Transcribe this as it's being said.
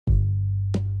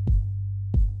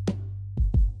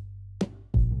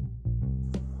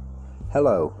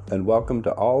Hello, and welcome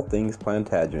to All Things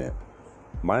Plantagenet.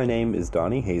 My name is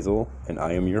Donnie Hazel, and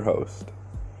I am your host.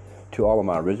 To all of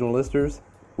my original listeners,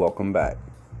 welcome back.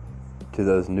 To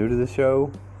those new to the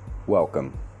show,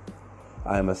 welcome.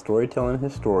 I am a storytelling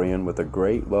historian with a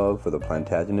great love for the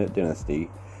Plantagenet dynasty,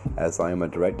 as I am a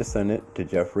direct descendant to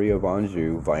Geoffrey of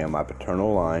Anjou via my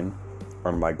paternal line,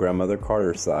 on my grandmother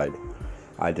Carter's side.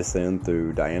 I descend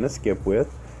through Diana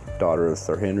Skipwith, daughter of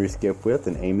Sir Henry Skipwith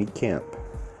and Amy Kemp.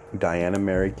 Diana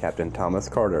married Captain Thomas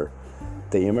Carter.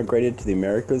 They immigrated to the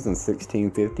Americas in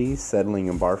 1650, settling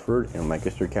in Barford in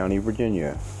Lancaster County,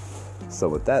 Virginia. So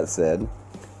with that said,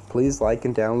 please like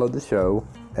and download the show,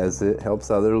 as it helps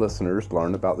other listeners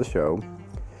learn about the show.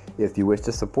 If you wish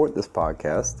to support this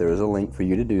podcast, there is a link for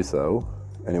you to do so,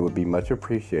 and it would be much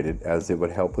appreciated, as it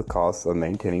would help with costs of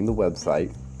maintaining the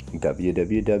website,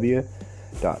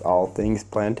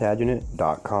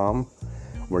 www.allthingsplantagenet.com,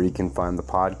 where you can find the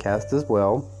podcast as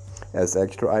well as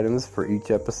extra items for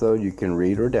each episode you can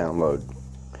read or download.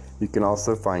 You can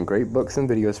also find great books and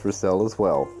videos for sale as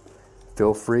well.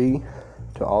 Feel free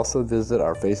to also visit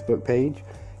our Facebook page.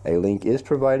 A link is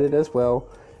provided as well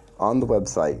on the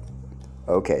website.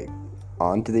 Okay,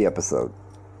 on to the episode.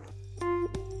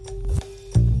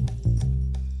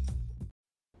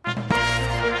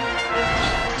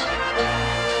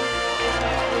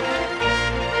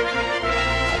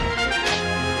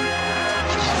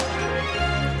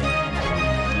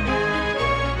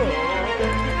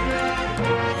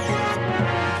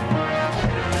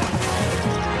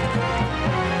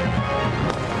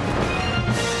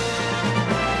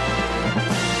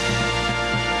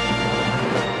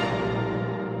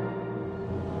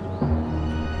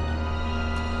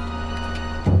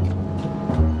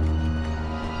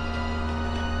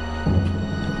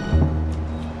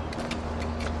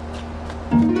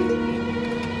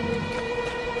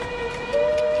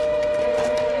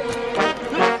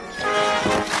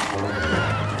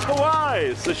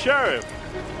 The sheriff.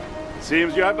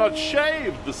 Seems you have not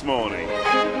shaved this morning.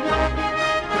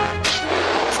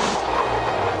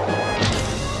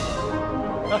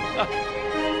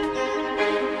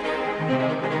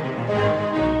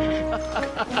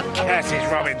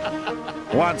 Curses, Robin.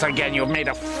 Once again you've made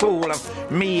a fool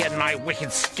of me and my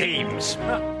wicked schemes.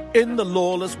 In the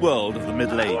lawless world of the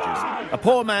Middle Ages, a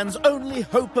poor man's only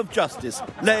hope of justice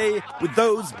lay with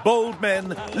those bold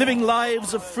men living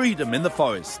lives of freedom in the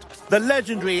forest, the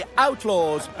legendary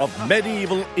outlaws of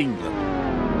medieval England.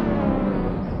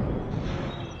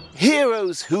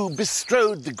 Heroes who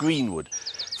bestrode the greenwood,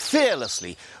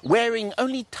 fearlessly, wearing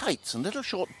only tights and little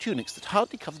short tunics that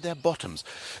hardly covered their bottoms.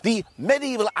 The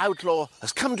medieval outlaw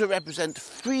has come to represent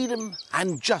freedom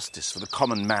and justice for the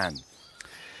common man.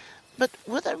 But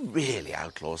were there really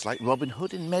outlaws like Robin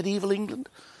Hood in medieval England?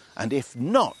 And if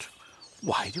not,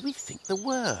 why do we think there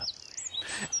were?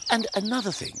 And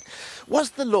another thing, was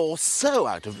the law so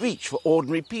out of reach for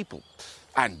ordinary people?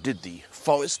 And did the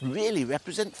forest really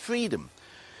represent freedom?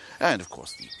 And of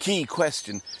course, the key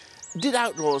question, did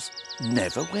outlaws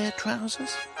never wear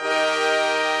trousers?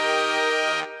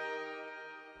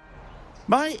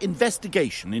 My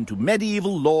investigation into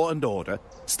medieval law and order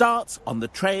starts on the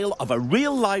trail of a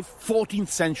real-life 14th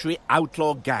century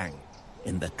outlaw gang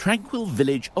in the tranquil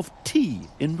village of Tea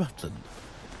in Rutland.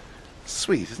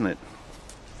 Sweet, isn't it?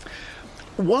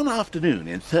 One afternoon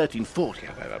in 1340,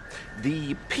 however,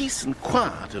 the peace and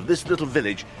quiet of this little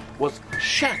village was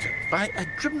shattered by a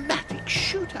dramatic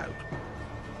shootout.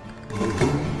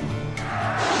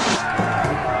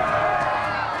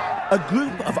 A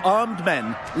group of armed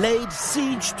men laid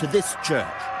siege to this church.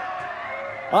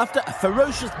 After a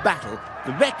ferocious battle,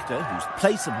 the rector, whose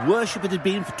place of worship it had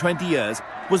been for 20 years,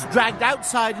 was dragged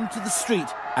outside into the street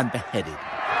and beheaded.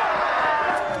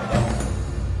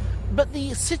 But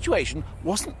the situation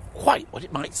wasn't quite what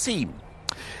it might seem.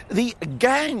 The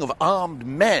gang of armed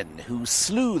men who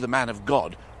slew the man of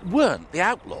God weren't the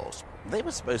outlaws. They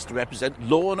were supposed to represent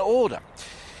law and order.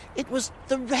 It was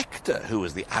the rector who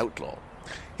was the outlaw.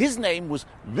 His name was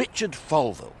Richard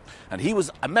Folville, and he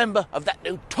was a member of that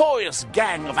notorious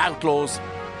gang of outlaws,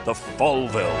 the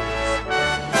Folvilles.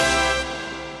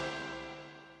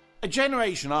 A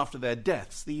generation after their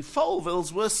deaths, the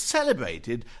Folvilles were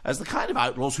celebrated as the kind of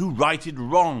outlaws who righted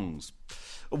wrongs.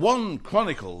 One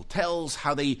chronicle tells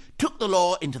how they took the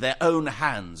law into their own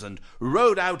hands and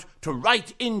rode out to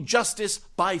right injustice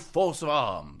by force of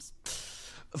arms.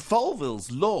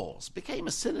 Folville's laws became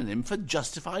a synonym for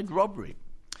justified robbery.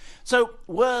 So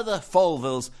were the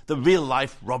Folvilles the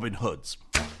real-life Robin Hoods?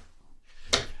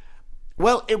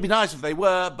 Well, it would be nice if they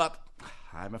were, but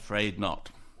I'm afraid not.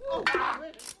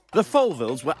 The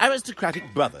Folvilles were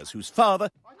aristocratic brothers whose father,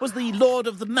 was the lord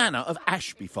of the manor of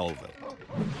Ashby Folville.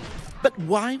 But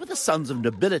why were the sons of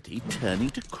nobility turning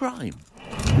to crime?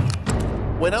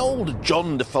 When old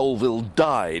John de Folville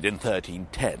died in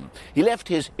 1310, he left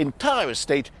his entire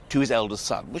estate to his eldest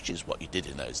son, which is what you did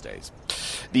in those days.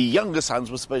 The younger sons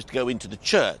were supposed to go into the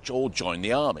church or join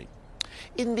the army.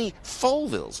 In the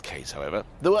Folvilles' case, however,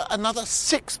 there were another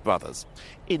 6 brothers,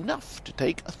 enough to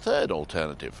take a third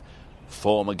alternative: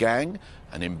 form a gang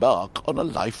and embark on a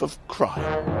life of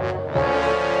crime.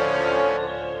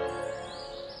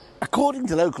 According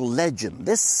to local legend,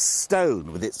 this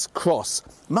stone with its cross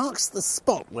marks the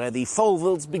spot where the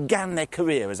Folvilles began their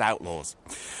career as outlaws,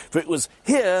 for it was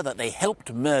here that they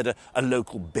helped murder a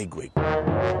local bigwig.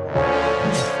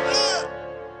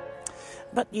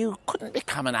 But you couldn't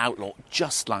become an outlaw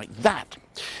just like that.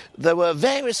 There were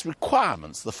various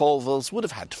requirements the Folvilles would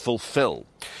have had to fulfill.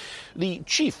 The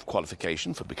chief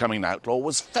qualification for becoming an outlaw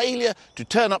was failure to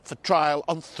turn up for trial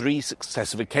on 3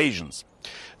 successive occasions.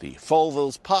 The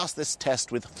Folvilles passed this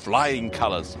test with flying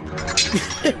colours.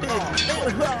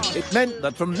 It meant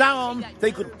that from now on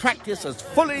they could practice as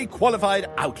fully qualified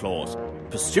outlaws,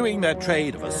 pursuing their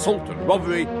trade of assault and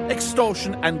robbery,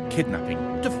 extortion and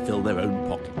kidnapping to fill their own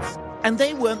pockets. And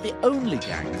they weren't the only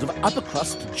gangs of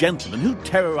upper-crust gentlemen who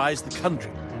terrorised the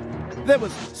country. There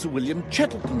was Sir William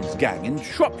Chettleton's gang in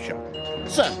Shropshire,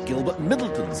 Sir Gilbert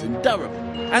Middleton's in Durham,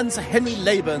 and Sir Henry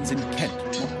Leyburn's in Kent,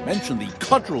 not to mention the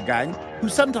Cotterell gang, who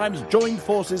sometimes joined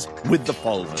forces with the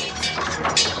Folvilles.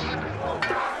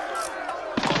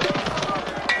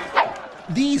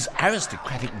 These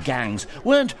aristocratic gangs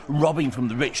weren't robbing from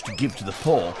the rich to give to the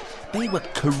poor. They were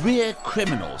career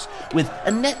criminals with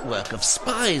a network of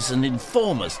spies and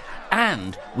informers,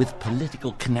 and with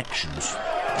political connections.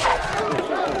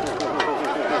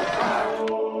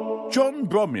 John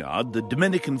Bromyard, the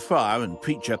Dominican friar and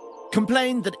preacher,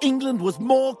 complained that England was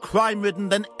more crime-ridden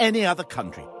than any other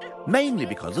country, mainly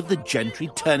because of the gentry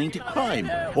turning to crime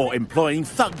or employing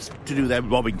thugs to do their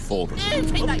robbing for them.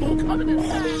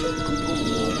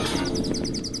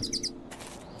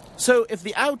 So if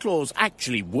the outlaws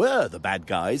actually were the bad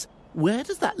guys, where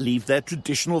does that leave their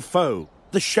traditional foe,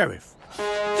 the sheriff?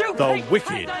 The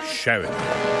wicked sheriff.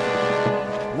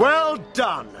 Well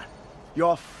done!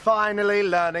 You're finally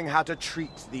learning how to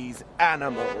treat these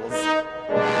animals.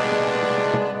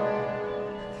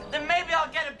 Then maybe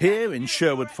I'll get a... Here in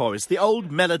Sherwood Forest, the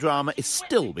old melodrama is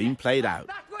still being played out,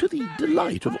 to the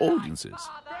delight of audiences.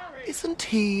 Isn't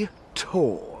he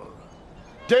tall?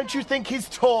 Don't you think he's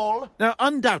tall? Now,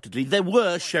 undoubtedly, there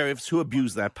were sheriffs who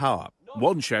abused their power.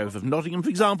 One sheriff of Nottingham, for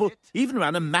example, even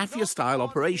ran a mafia-style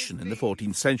operation in the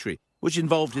 14th century, which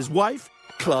involved his wife,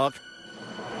 clerk,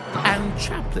 and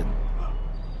chaplain.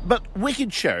 But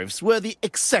wicked sheriffs were the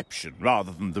exception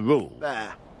rather than the rule.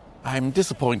 There. I'm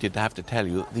disappointed to have to tell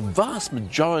you that the vast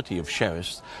majority of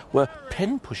sheriffs were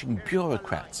pen-pushing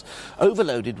bureaucrats,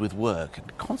 overloaded with work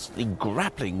and constantly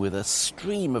grappling with a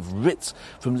stream of writs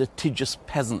from litigious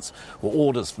peasants or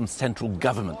orders from central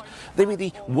government. They were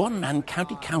the one-man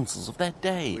county councils of their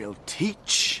day. We'll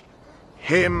teach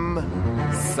him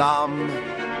some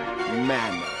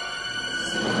manners.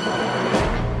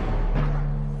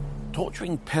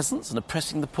 Torturing peasants and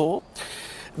oppressing the poor?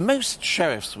 Most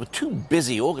sheriffs were too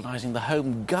busy organising the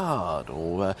Home Guard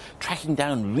or tracking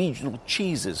down regional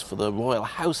cheeses for the royal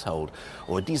household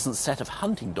or a decent set of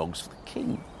hunting dogs for the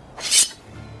king.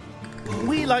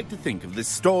 We like to think of this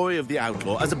story of the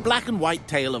outlaw as a black and white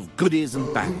tale of goodies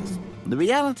and bads. The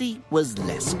reality was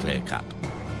less clear-cut.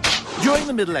 During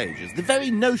the Middle Ages, the very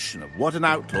notion of what an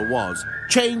outlaw was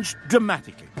changed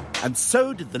dramatically, and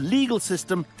so did the legal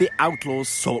system the outlaws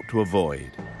sought to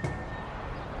avoid.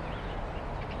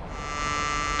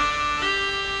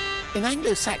 In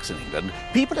Anglo-Saxon England,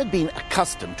 people had been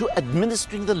accustomed to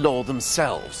administering the law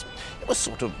themselves. It was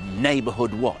sort of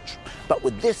neighbourhood watch. But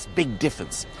with this big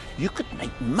difference, you could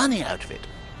make money out of it.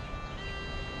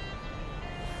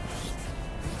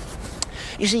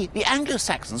 You see, the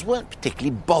Anglo-Saxons weren't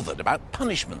particularly bothered about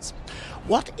punishments.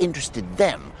 What interested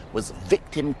them was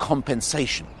victim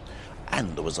compensation.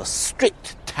 And there was a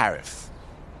strict tariff.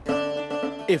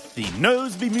 If the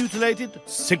nose be mutilated,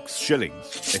 6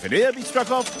 shillings. If an ear be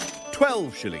struck off,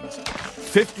 12 shillings.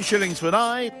 50 shillings for an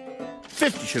eye,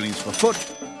 50 shillings for foot,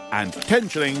 and 10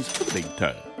 shillings for the big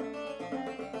toe.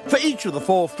 For each of the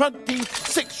 4 front teeth,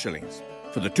 6 shillings.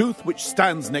 For the tooth which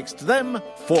stands next to them,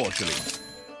 4 shillings.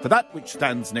 For that which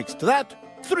stands next to that,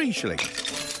 3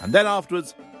 shillings. And then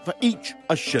afterwards, for each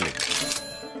a shilling.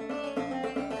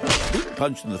 Being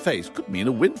punched in the face could mean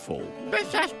a windfall.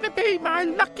 This has to be my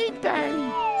lucky day.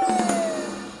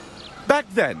 Back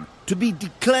then, to be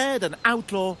declared an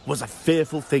outlaw was a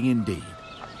fearful thing indeed.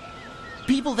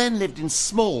 People then lived in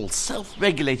small,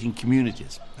 self-regulating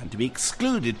communities, and to be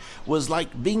excluded was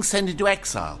like being sent into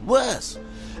exile. Worse,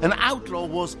 an outlaw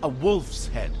was a wolf's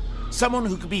head, someone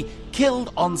who could be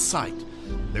killed on sight.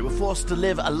 They were forced to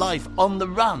live a life on the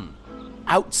run,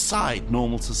 outside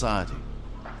normal society.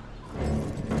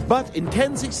 But in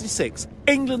 1066,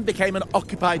 England became an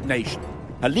occupied nation.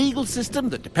 A legal system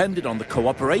that depended on the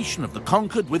cooperation of the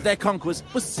conquered with their conquerors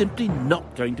was simply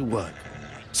not going to work.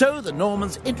 So the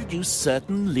Normans introduced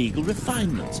certain legal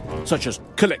refinements, such as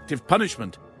collective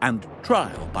punishment and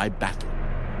trial by battle.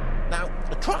 Now,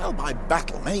 a trial by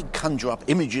battle may conjure up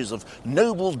images of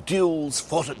noble duels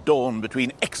fought at dawn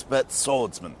between expert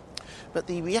swordsmen, but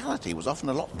the reality was often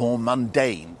a lot more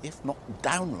mundane, if not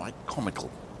downright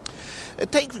comical.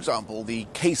 Take, for example, the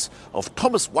case of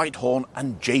Thomas Whitehorn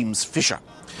and James Fisher.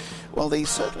 Well, they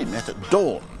certainly met at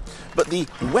dawn, but the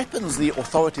weapons the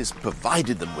authorities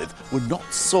provided them with were not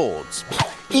swords.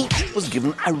 Each was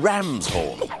given a ram's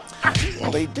horn.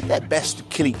 Well, they did their best to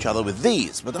kill each other with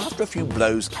these, but after a few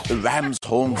blows, the ram's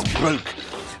horns broke,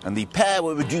 and the pair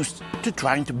were reduced to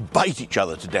trying to bite each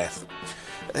other to death.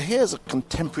 Here's a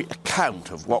contemporary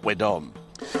account of what went on.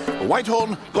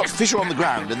 Whitehorn got Fisher on the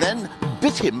ground and then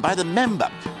bit him by the member,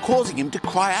 causing him to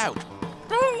cry out.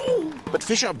 But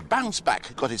Fisher bounced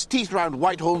back, got his teeth round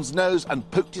Whitehorn's nose and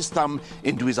poked his thumb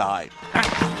into his eye.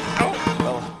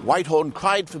 Well, Whitehorn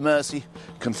cried for mercy,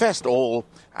 confessed all,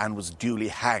 and was duly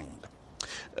hanged.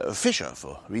 Fisher,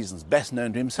 for reasons best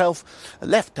known to himself,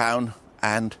 left town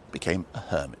and became a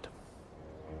hermit.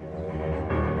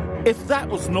 If that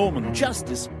was Norman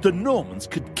justice, the Normans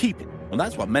could keep it. And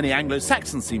that's what many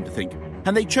Anglo-Saxons seem to think.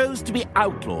 And they chose to be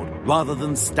outlawed rather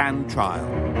than stand trial.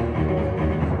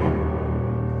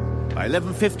 By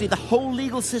 1150, the whole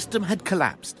legal system had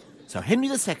collapsed. So Henry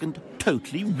II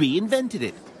totally reinvented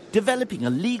it, developing a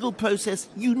legal process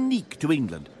unique to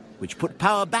England, which put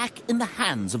power back in the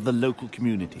hands of the local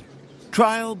community.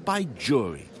 Trial by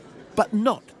jury, but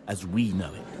not as we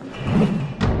know it.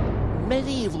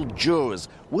 Medieval jurors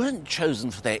weren't chosen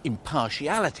for their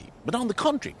impartiality, but on the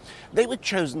contrary, they were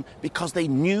chosen because they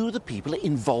knew the people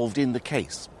involved in the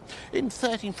case. In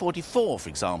 1344, for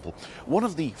example, one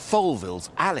of the Folvilles,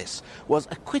 Alice, was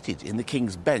acquitted in the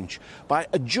King's Bench by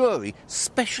a jury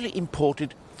specially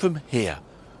imported from here,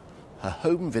 her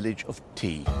home village of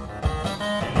Tea.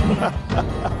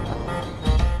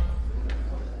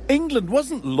 England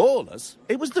wasn't lawless,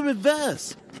 it was the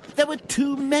reverse. There were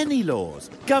too many laws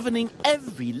governing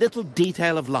every little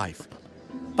detail of life.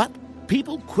 But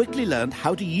people quickly learned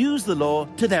how to use the law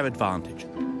to their advantage.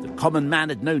 The common man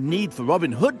had no need for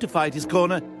Robin Hood to fight his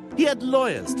corner. He had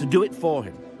lawyers to do it for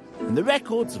him. And the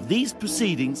records of these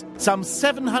proceedings, some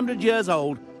 700 years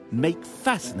old, make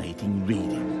fascinating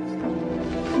reading.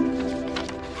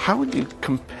 How would you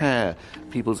compare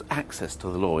people's access to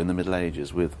the law in the Middle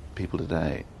Ages with people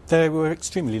today? They were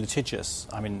extremely litigious.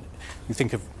 I mean, you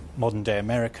think of modern-day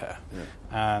America,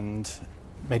 and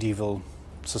medieval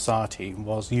society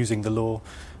was using the law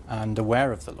and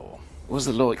aware of the law. Was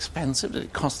the law expensive? Did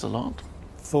it cost a lot?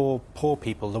 For poor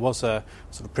people, there was a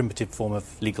sort of primitive form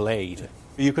of legal aid.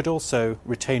 You could also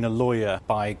retain a lawyer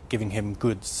by giving him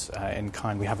goods in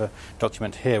kind. We have a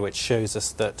document here which shows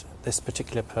us that this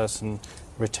particular person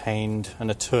retained an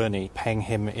attorney, paying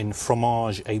him in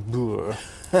fromage et beurre,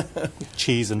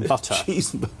 cheese and butter.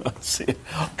 Cheese and butter.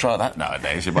 I'll try that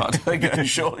nowadays, you might get a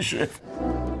short shrift.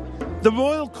 The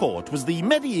royal court was the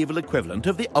medieval equivalent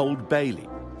of the Old Bailey.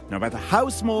 No matter how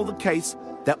small the case,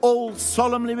 they're all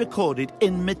solemnly recorded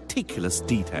in meticulous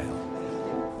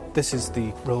detail. This is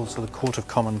the rolls of the Court of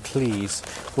Common Pleas,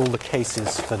 all the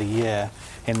cases for the year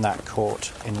in that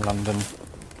court in London.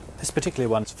 This particular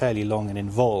one's fairly long and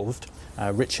involved.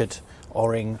 Richard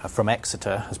Orring from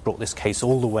Exeter has brought this case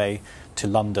all the way to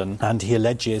London, and he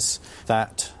alleges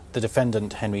that the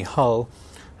defendant, Henry Hull,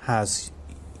 has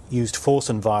used force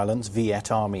and violence, vi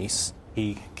et armis.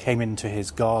 He came into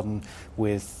his garden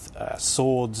with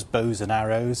swords, bows and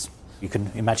arrows. You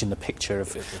can imagine the picture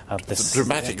of this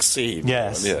dramatic scene.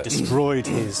 Yes, destroyed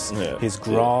his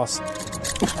grass,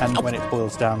 and when it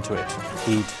boils down to it,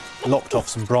 he'd lopped off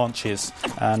some branches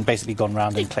and basically gone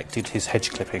round and collected his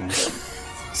hedge clippings.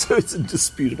 So it's a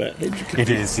dispute about hedge clippings. It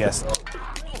is, yes.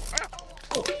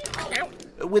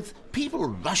 With people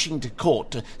rushing to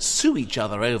court to sue each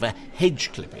other over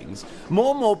hedge clippings,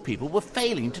 more and more people were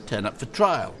failing to turn up for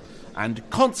trial, and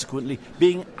consequently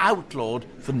being outlawed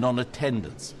for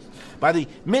non-attendance. By the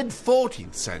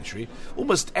mid-14th century,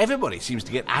 almost everybody seems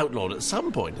to get outlawed at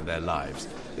some point in their lives.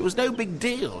 It was no big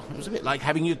deal. It was a bit like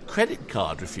having your credit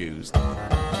card refused.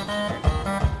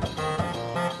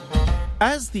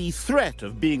 As the threat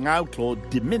of being outlawed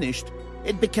diminished,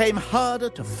 it became harder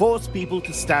to force people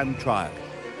to stand trial.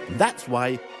 And that's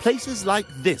why places like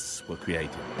this were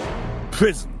created.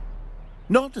 Prison.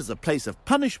 Not as a place of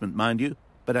punishment, mind you,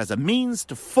 but as a means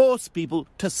to force people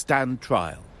to stand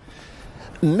trial.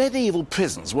 Medieval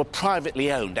prisons were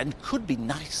privately owned and could be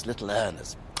nice little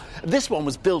earners. This one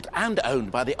was built and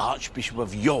owned by the Archbishop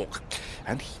of York,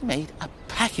 and he made a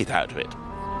packet out of it.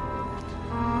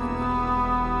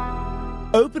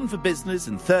 Open for business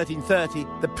in 1330,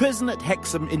 the prison at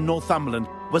Hexham in Northumberland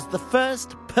was the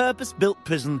first purpose-built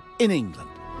prison in England.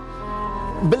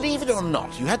 Believe it or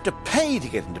not, you had to pay to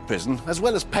get into prison as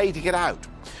well as pay to get out.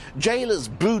 Jailers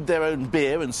brewed their own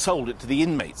beer and sold it to the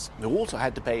inmates, who also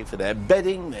had to pay for their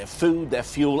bedding, their food, their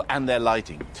fuel and their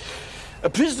lighting.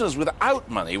 Prisoners without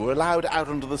money were allowed out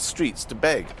onto the streets to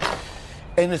beg.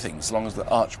 Anything, as long as the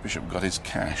Archbishop got his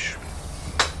cash.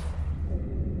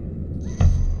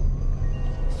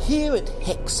 Here at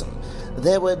Hexham,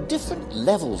 there were different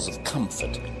levels of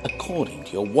comfort according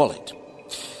to your wallet.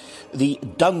 The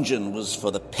dungeon was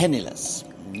for the penniless.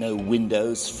 No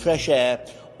windows, fresh air,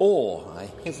 or, I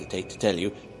hesitate to tell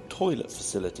you, toilet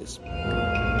facilities.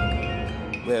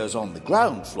 Whereas on the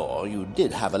ground floor, you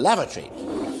did have a lavatory.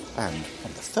 And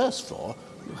on the first floor,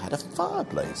 you had a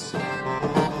fireplace.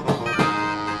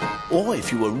 Or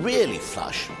if you were really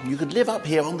flush, you could live up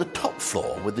here on the top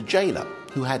floor with the jailer,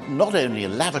 who had not only a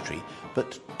lavatory,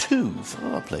 but 2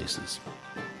 fireplaces.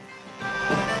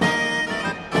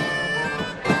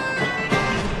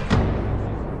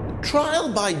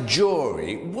 Trial by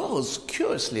jury was,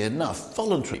 curiously enough,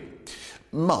 voluntary.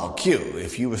 Mark you,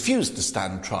 if you refused to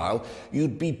stand trial,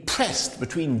 you'd be pressed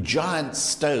between giant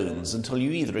stones until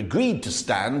you either agreed to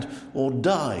stand or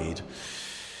died.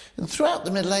 And throughout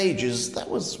the Middle Ages, that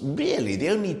was really the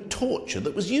only torture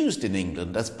that was used in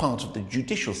England as part of the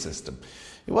judicial system.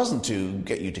 It wasn't to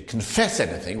get you to confess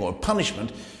anything or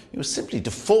punishment, it was simply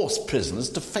to force prisoners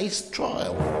to face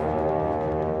trial.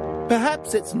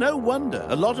 Perhaps it's no wonder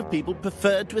a lot of people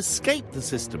preferred to escape the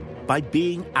system by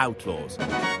being outlaws,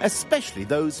 especially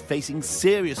those facing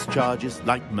serious charges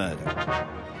like murder.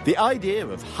 The idea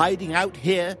of hiding out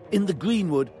here in the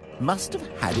Greenwood must have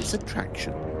had its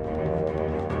attraction.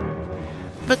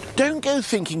 But don't go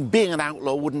thinking being an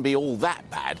outlaw wouldn't be all that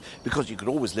bad, because you could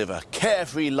always live a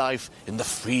carefree life in the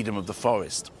freedom of the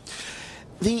forest.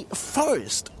 The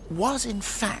forest was, in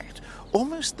fact,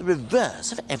 almost the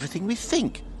reverse of everything we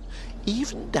think,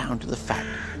 even down to the fact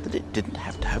that it didn't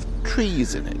have to have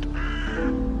trees in it.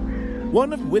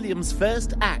 One of William's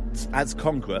first acts as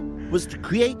conqueror was to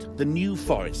create the New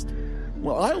Forest.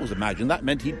 Well, I always imagined that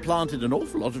meant he'd planted an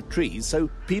awful lot of trees so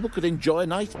people could enjoy a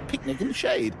nice picnic in the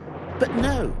shade. But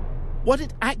no, what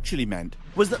it actually meant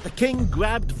was that the king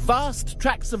grabbed vast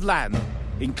tracts of land,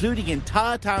 including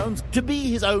entire towns, to be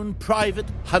his own private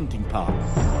hunting park.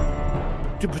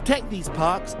 To protect these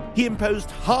parks, he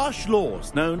imposed harsh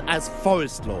laws known as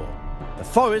forest law. The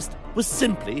forest was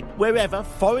simply wherever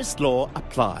forest law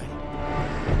applied.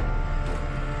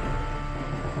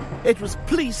 It was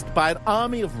policed by an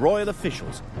army of royal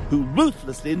officials who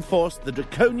ruthlessly enforced the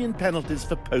draconian penalties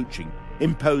for poaching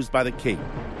imposed by the king.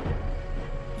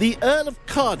 The Earl of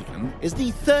Cardigan is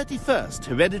the 31st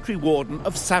hereditary warden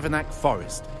of Savernake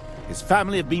Forest. His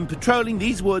family have been patrolling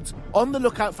these woods on the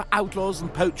lookout for outlaws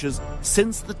and poachers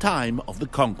since the time of the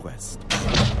conquest.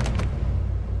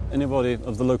 Anybody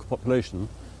of the local population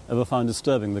ever found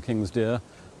disturbing the king's deer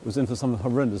was in for some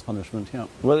horrendous punishment, yeah.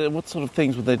 Well, what sort of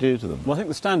things would they do to them? Well, I think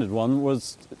the standard one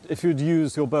was if you'd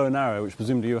used your bow and arrow, which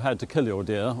presumably you had to kill your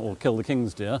deer or kill the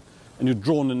king's deer, and you'd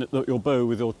drawn in your bow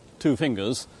with your 2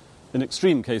 fingers, in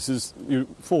extreme cases, you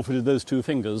forfeited those 2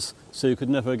 fingers, so you could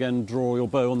never again draw your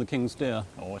bow on the king's deer.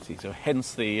 Oh, I see. So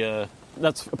hence the...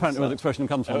 That's apparently where the expression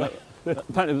comes from.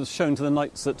 Apparently it was shown to the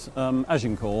knights at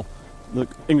Agincourt. The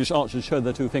English archers showed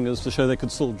their 2 fingers to show they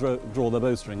could still draw their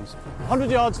bowstrings.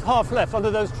 100 yards, half left, under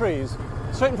those trees.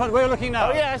 Straight in front, where you're looking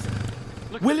now. Oh, yes!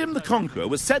 William the Conqueror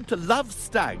was said to love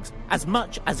stags as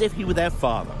much as if he were their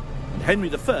father. And Henry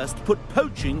I put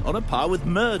poaching on a par with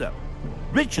murder.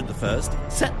 Richard I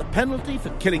set the penalty for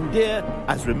killing deer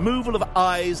as removal of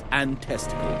eyes and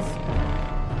testicles.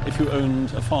 If you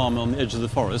owned a farm on the edge of the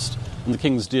forest and the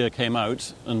king's deer came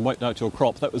out and wiped out your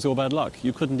crop, that was your bad luck.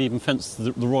 You couldn't even fence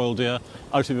the royal deer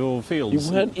out of your fields.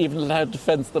 You weren't even allowed to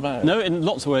fence them out? No, in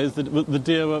lots of ways. The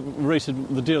deer were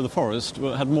rated, the deer of the forest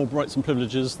had more rights and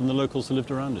privileges than the locals who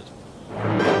lived around it.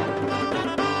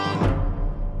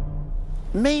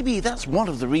 Maybe that's one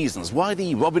of the reasons why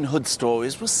the Robin Hood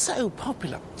stories were so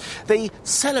popular. They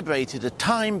celebrated a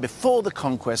time before the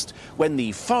conquest when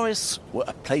the forests were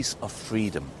a place of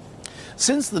freedom.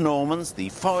 Since the Normans, the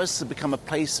forests had become a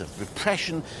place of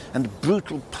repression and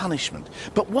brutal punishment.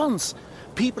 But once,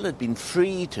 people had been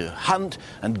free to hunt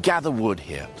and gather wood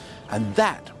here, and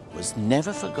that was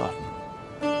never forgotten.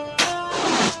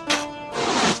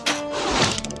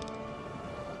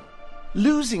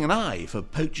 Losing an eye for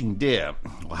poaching deer,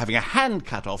 or having a hand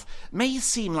cut off, may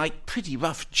seem like pretty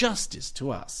rough justice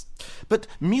to us. But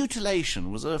mutilation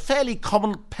was a fairly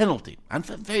common penalty, and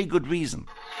for very good reason.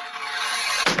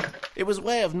 It was a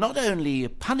way of not only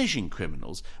punishing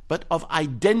criminals, but of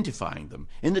identifying them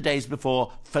in the days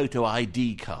before photo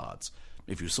ID cards.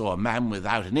 If you saw a man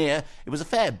without an ear, it was a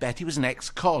fair bet he was an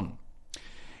ex-con.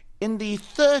 In the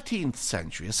 13th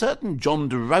century, a certain John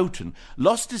de Rowton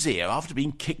lost his ear after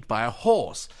being kicked by a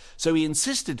horse, so he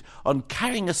insisted on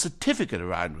carrying a certificate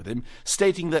around with him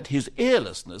stating that his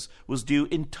earlessness was due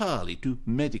entirely to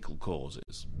medical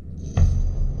causes.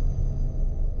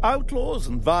 Outlaws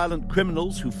and violent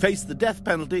criminals who faced the death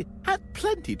penalty had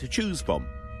plenty to choose from.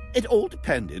 It all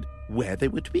depended where they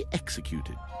were to be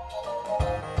executed.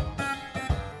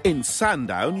 In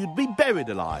Sandown, you'd be buried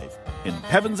alive. In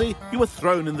Pevensey, you were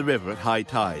thrown in the river at high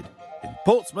tide. In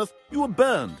Portsmouth, you were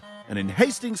burned. And in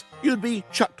Hastings, you'd be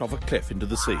chucked off a cliff into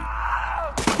the sea.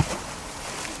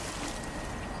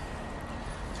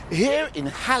 Here in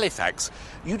Halifax,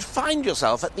 you'd find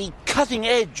yourself at the cutting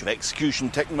edge of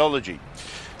execution technology.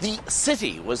 The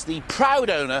city was the proud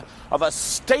owner of a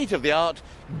state-of-the-art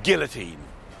guillotine.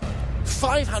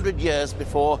 500 years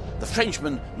before the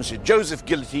Frenchman, Monsieur Joseph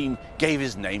Guillotine, gave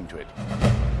his name to it.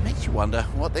 Makes you wonder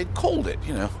what they'd called it,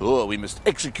 Oh, we must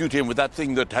execute him with that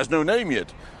thing that has no name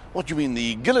yet. What do you mean,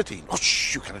 the guillotine? Oh,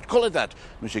 shh, you cannot call it that.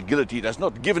 Monsieur Guillotine has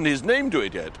not given his name to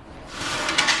it yet.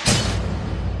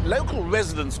 Local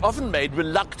residents often made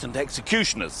reluctant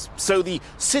executioners, so the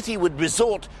city would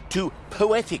resort to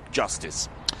poetic justice.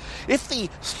 If the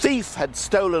thief had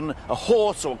stolen a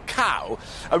horse or cow,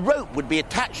 a rope would be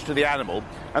attached to the animal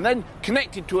and then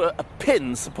connected to a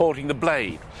pin supporting the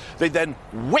blade. They'd then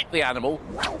whip the animal,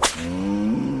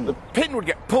 the pin would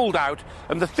get pulled out,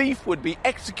 and the thief would be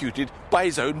executed by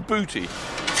his own booty.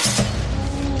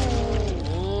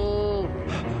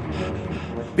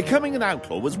 Becoming an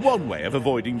outlaw was one way of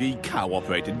avoiding the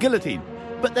cow-operated guillotine,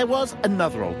 but there was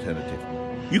another alternative.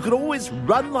 You could always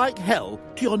run like hell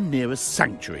to your nearest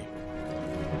sanctuary.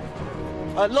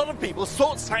 A lot of people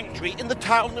sought sanctuary in the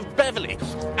town of Beverley,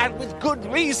 and with good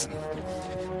reason.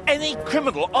 Any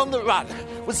criminal on the run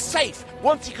was safe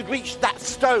once he could reach that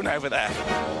stone over there.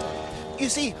 You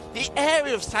see, the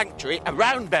area of sanctuary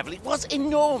around Beverley was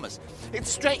enormous. It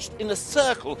stretched in a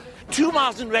circle 2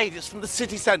 miles in radius from the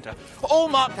city centre, all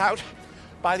marked out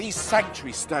by these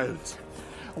sanctuary stones.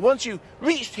 And once you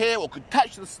reached here or could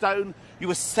touch the stone, you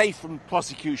were safe from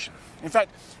prosecution. In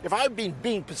fact, if I had been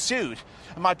being pursued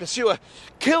and my pursuer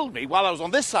killed me while I was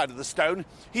on this side of the stone,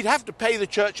 he'd have to pay the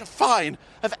church a fine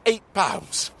of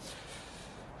 £8.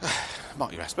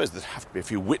 Mind you, I suppose there'd have to be a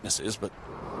few witnesses, but...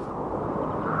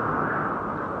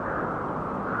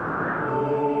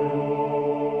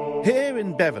 Here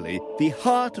in Beverley, the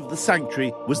heart of the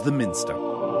sanctuary was the Minster.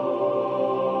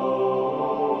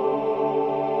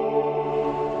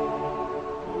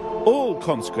 All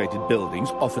consecrated buildings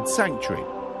offered sanctuary,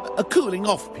 a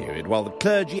cooling-off period while the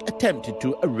clergy attempted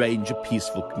to arrange a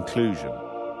peaceful conclusion.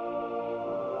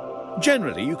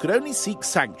 Generally, you could only seek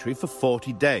sanctuary for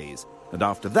 40 days, and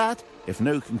after that, if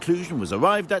no conclusion was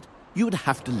arrived at, you would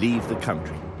have to leave the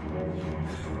country.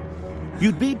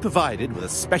 You'd be provided with a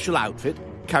special outfit,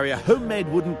 carry a homemade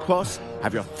wooden cross,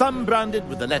 have your thumb branded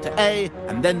with the letter A,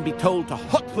 and then be told to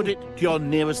hot-foot it to your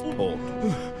nearest port.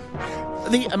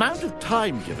 The amount of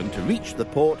time given to reach the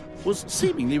port was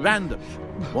seemingly random.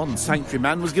 One sanctuary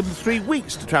man was given 3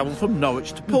 weeks to travel from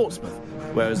Norwich to Portsmouth,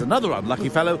 whereas another unlucky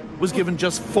fellow was given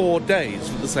just 4 days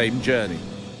for the same journey.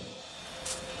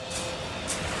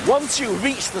 Once you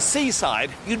reached the seaside,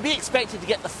 you'd be expected to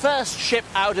get the first ship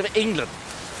out of England.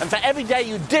 And for every day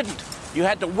you didn't, you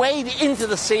had to wade into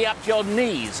the sea up to your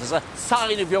knees as a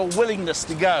sign of your willingness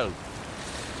to go.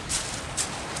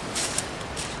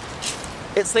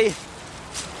 It's the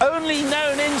only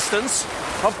known instance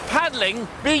of paddling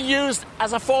being used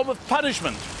as a form of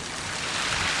punishment.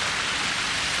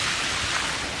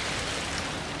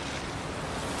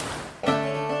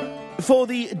 For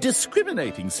the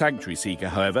discriminating sanctuary seeker,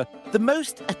 however, the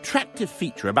most attractive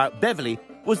feature about Beverley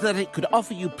was that it could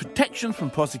offer you protection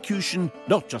from prosecution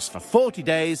not just for 40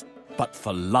 days, but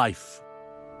for life.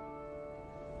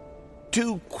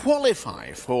 To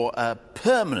qualify for a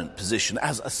permanent position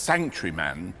as a sanctuary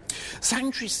man,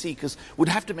 sanctuary seekers would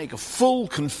have to make a full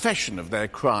confession of their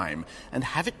crime and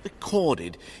have it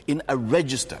recorded in a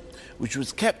register, which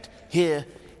was kept here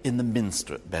in the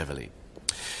Minster at Beverley.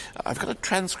 I've got a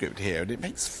transcript here, and it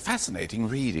makes fascinating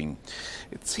reading.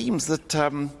 It seems that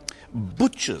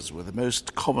butchers were the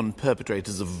most common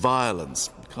perpetrators of violence.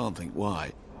 I can't think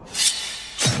why.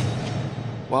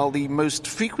 While the most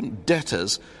frequent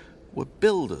debtors were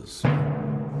builders.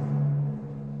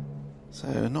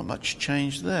 So not much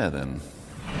change there, then.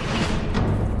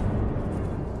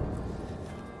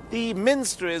 The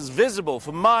Minster is visible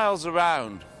for miles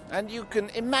around, and you can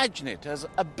imagine it as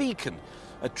a beacon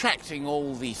attracting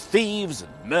all the thieves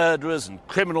and murderers and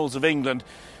criminals of England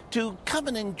to come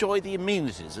and enjoy the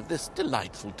amenities of this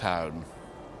delightful town.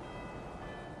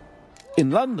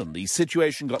 In London, the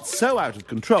situation got so out of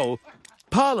control,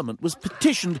 Parliament was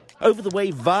petitioned over the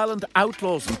way violent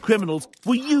outlaws and criminals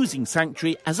were using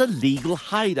Sanctuary as a legal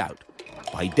hideout.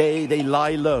 By day, they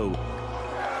lie low,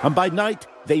 and by night,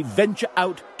 they venture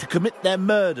out to commit their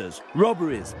murders,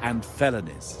 robberies, and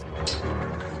felonies.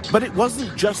 But it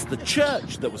wasn't just the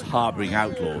church that was harbouring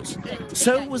outlaws.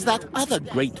 So was that other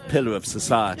great pillar of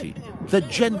society, the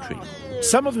gentry,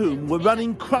 some of whom were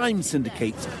running crime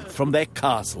syndicates from their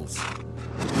castles.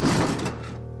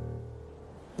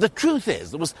 The truth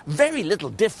is, there was very little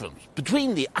difference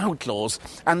between the outlaws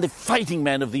and the fighting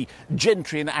men of the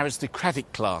gentry and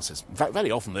aristocratic classes. In fact, very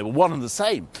often they were one and the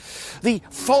same. The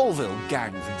Folville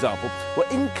gang, for example, were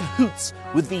in cahoots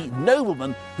with the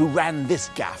nobleman who ran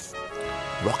this gaff,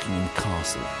 Rockingham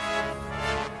Castle.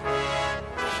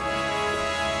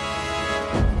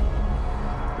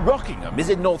 Rockingham is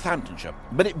in Northamptonshire,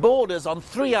 but it borders on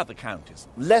 3 other counties.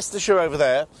 Leicestershire over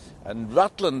there, and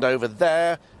Rutland over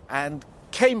there, and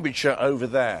Cambridgeshire over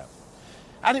there.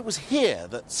 And it was here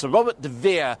that Sir Robert de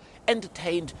Vere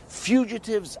entertained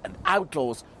fugitives and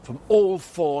outlaws from all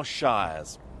 4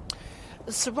 shires.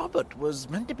 Sir Robert was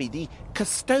meant to be the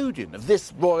custodian of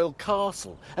this royal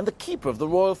castle and the keeper of the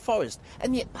royal forest,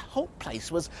 and yet the whole place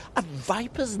was a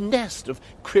viper's nest of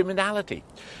criminality.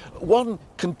 One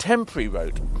contemporary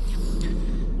wrote,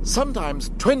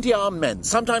 "Sometimes 20 armed men,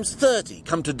 sometimes 30,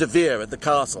 come to De Vere at the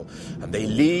castle, and they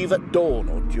leave at dawn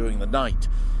or during the night.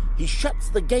 He shuts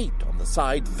the gate on the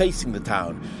side facing the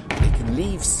town. They can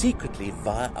leave secretly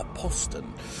via a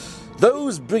postern.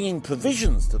 Those bringing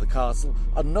provisions to the castle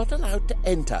are not allowed to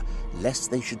enter, lest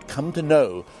they should come to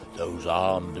know those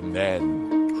armed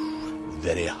men.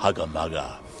 Very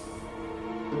hugger-mugger."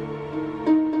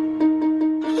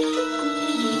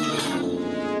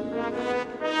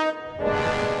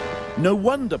 No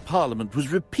wonder Parliament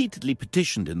was repeatedly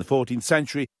petitioned in the 14th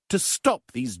century to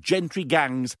stop these gentry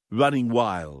gangs running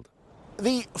wild.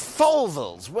 The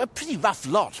Folvilles were a pretty rough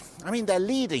lot. I mean, their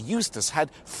leader, Eustace, had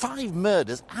 5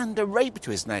 murders and a rape to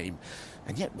his name.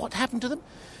 And yet, what happened to them?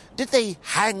 Did they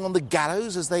hang on the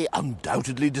gallows as they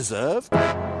undoubtedly deserved?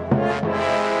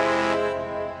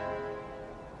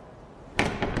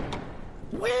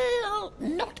 Well,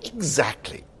 not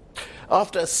exactly.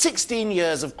 After 16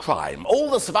 years of crime, all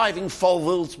the surviving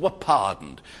Folvilles were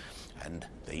pardoned, and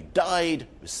they died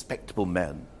respectable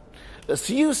men.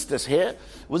 Sir Eustace here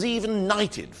was even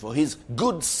knighted for his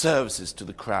good services to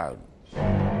the crown.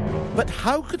 But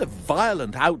how could a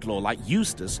violent outlaw like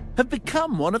Eustace have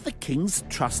become one of the king's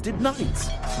trusted knights?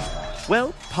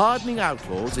 Well, pardoning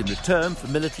outlaws in return for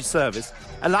military service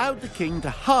allowed the king to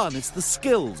harness the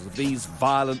skills of these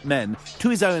violent men to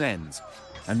his own ends.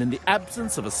 And in the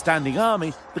absence of a standing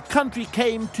army, the country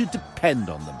came to depend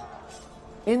on them.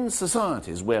 In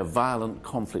societies where violent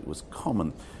conflict was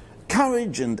common,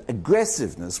 courage and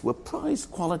aggressiveness were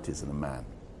prized qualities in a man.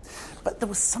 But there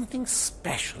was something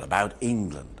special about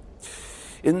England.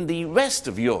 In the rest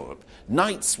of Europe,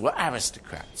 knights were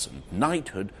aristocrats and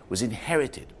knighthood was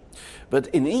inherited. But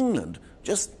in England,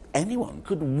 just anyone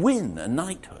could win a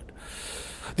knighthood.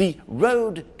 The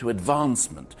road to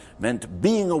advancement meant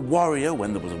being a warrior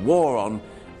when there was a war on,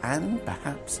 and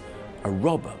perhaps a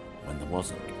robber when there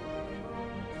wasn't.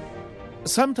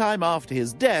 Sometime after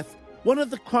his death, one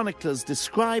of the chroniclers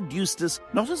described Eustace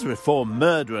not as a reformed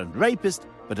murderer and rapist,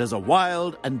 but as a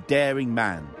wild and daring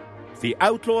man. The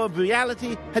outlaw of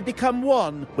reality had become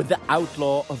one with the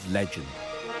outlaw of legend.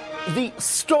 The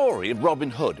story of Robin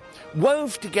Hood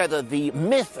wove together the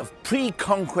myth of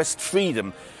pre-conquest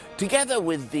freedom together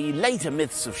with the later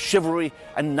myths of chivalry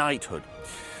and knighthood.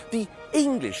 The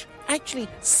English actually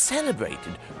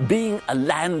celebrated being a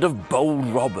land of bold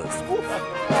robbers.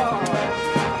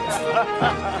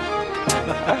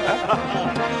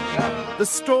 The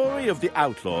story of the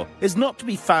outlaw is not to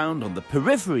be found on the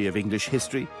periphery of English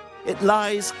history. It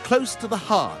lies close to the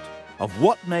heart of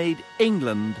what made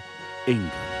England,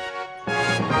 England.